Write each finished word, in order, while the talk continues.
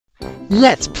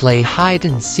Let's play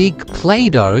hide-and-seek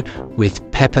Play-Doh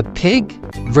with Peppa Pig,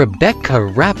 Rebecca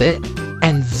Rabbit,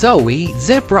 and Zoe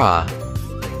Zebra.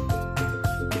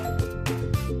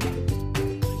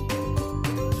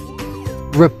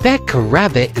 Rebecca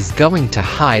Rabbit is going to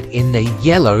hide in the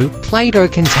yellow Play-Doh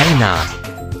container.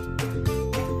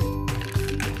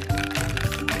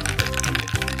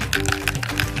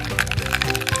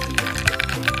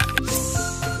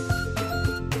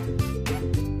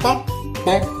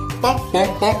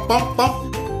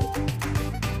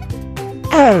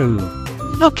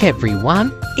 Oh, look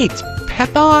everyone, it's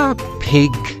Peppa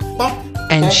Pig,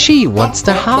 and she wants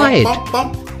to hide,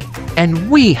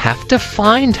 and we have to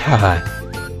find her.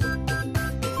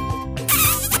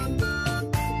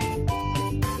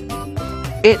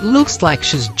 It looks like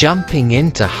she's jumping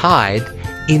in to hide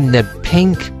in the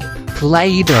pink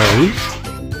Play-Doh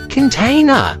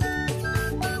container.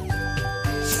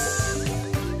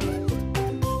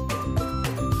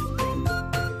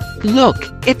 Look,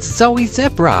 it's Zoe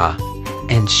Zebra,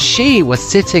 and she was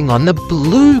sitting on the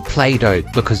blue Play-Doh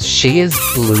because she is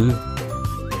blue.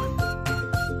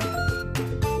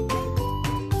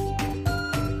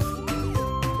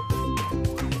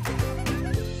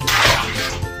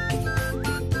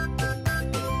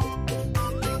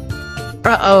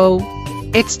 Uh-oh,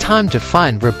 it's time to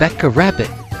find Rebecca Rabbit.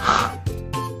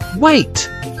 Wait,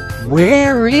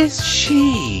 where is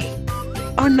she?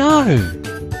 Oh no!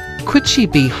 Could she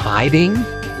be hiding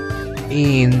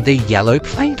in the yellow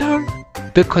Play-Doh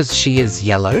because she is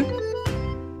yellow?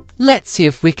 Let's see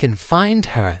if we can find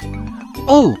her.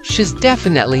 Oh, she's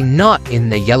definitely not in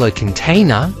the yellow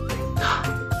container.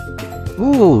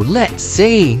 Ooh, let's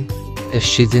see if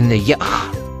she's in the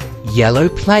yellow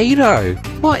Play-Doh.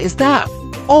 What is that?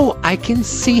 Oh, I can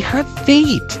see her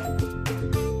feet.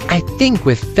 I think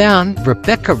we've found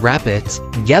Rebecca Rabbit's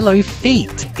yellow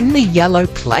feet in the yellow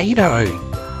Play-Doh.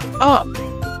 Oh,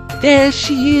 there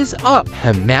she is. Oh,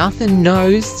 her mouth and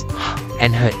nose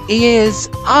and her ears.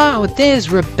 Oh, there's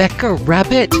Rebecca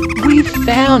Rabbit. We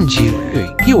found you.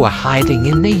 You are hiding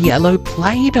in the yellow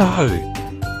Play-Doh.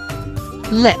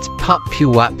 Let's pop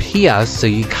you up here so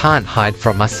you can't hide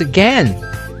from us again.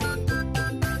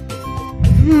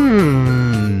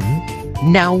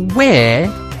 Now where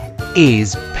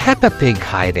is Peppa Pig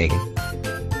hiding?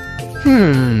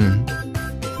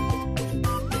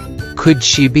 Could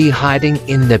she be hiding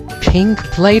in the pink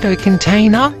Play-Doh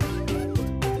container?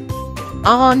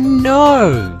 Oh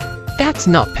no! That's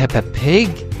not Peppa Pig.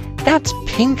 That's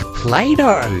pink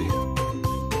Play-Doh.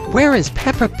 Where is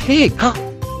Peppa Pig?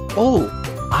 Oh,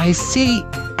 I see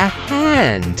a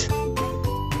hand.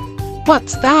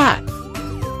 What's that?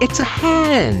 It's a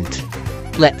hand.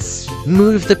 Let's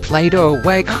move the Play-Doh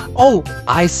away. Oh,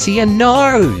 I see a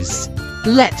nose.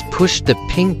 Let's push the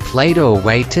pink Play-Doh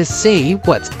away to see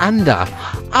what's under.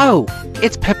 Oh,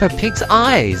 it's Peppa Pig's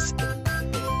eyes.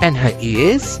 And her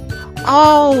ears?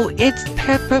 Oh, it's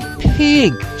Peppa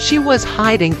Pig. She was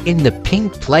hiding in the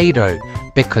pink Play-Doh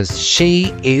because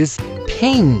she is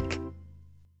pink.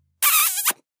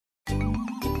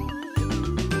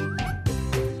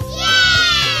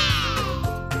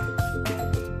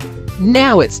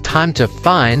 Now it's time to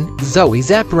find Zoe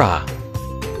Zebra.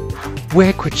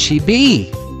 Where could she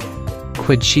be?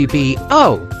 Could she be...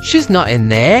 Oh, she's not in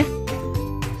there.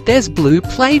 There's blue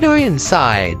Play-Doh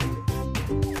inside.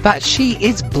 But she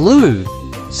is blue.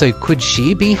 So could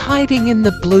she be hiding in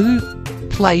the blue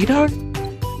Play-Doh?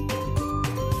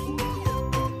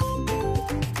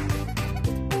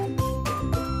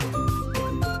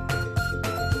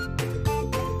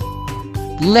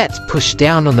 Let's push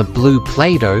down on the blue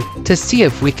Play-Doh to see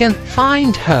if we can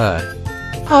find her.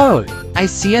 Oh, I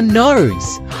see a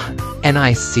nose, and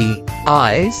I see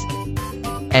eyes,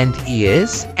 and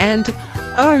ears, and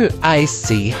oh, I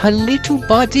see her little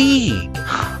body,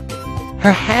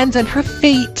 her hands and her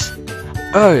feet.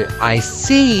 Oh, I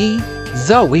see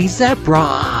Zoe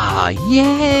Zebra.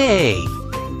 Yay!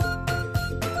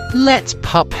 Let's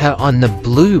pop her on the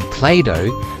blue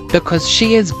Play-Doh because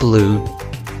she is blue.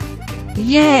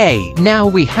 Yay! Now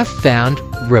we have found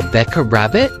Rebecca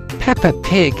Rabbit, Peppa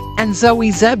Pig, and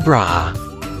Zoe Zebra.